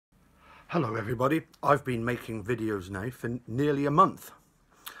Hello everybody, I've been making videos now for nearly a month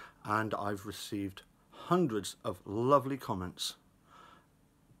and I've received hundreds of lovely comments,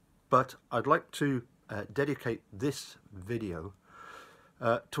 but I'd like to dedicate this video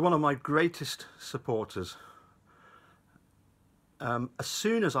to one of my greatest supporters. As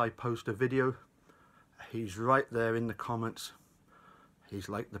soon as I post a video, he's right there in the comments. He's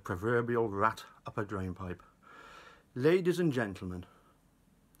like the proverbial rat up a drainpipe. Ladies and gentlemen,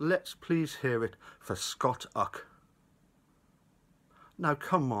 let's please hear it for Scott Uck. Now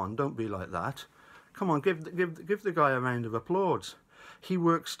come on, don't be like that. Come on, give the guy a round of applause. He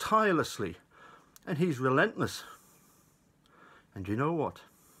works tirelessly and he's relentless. And you know what?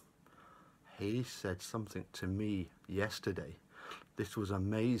 He said something to me yesterday. This was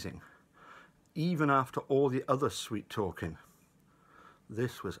amazing. Even after all the other sweet talking,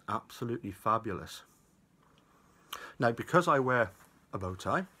 this was absolutely fabulous. Now, because I wear a bow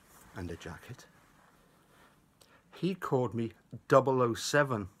tie and a jacket, he called me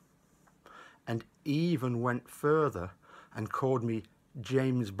 007 and even went further and called me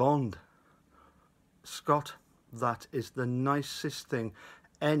James Bond. Scott, that is the nicest thing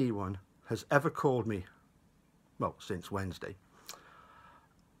anyone has ever called me, well, since Wednesday.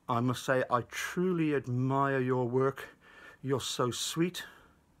 I must say I truly admire your work. You're so sweet.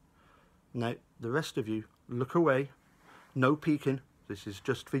 Now, the rest of you, look away. No peeking. This is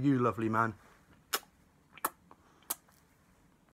just for you, lovely man.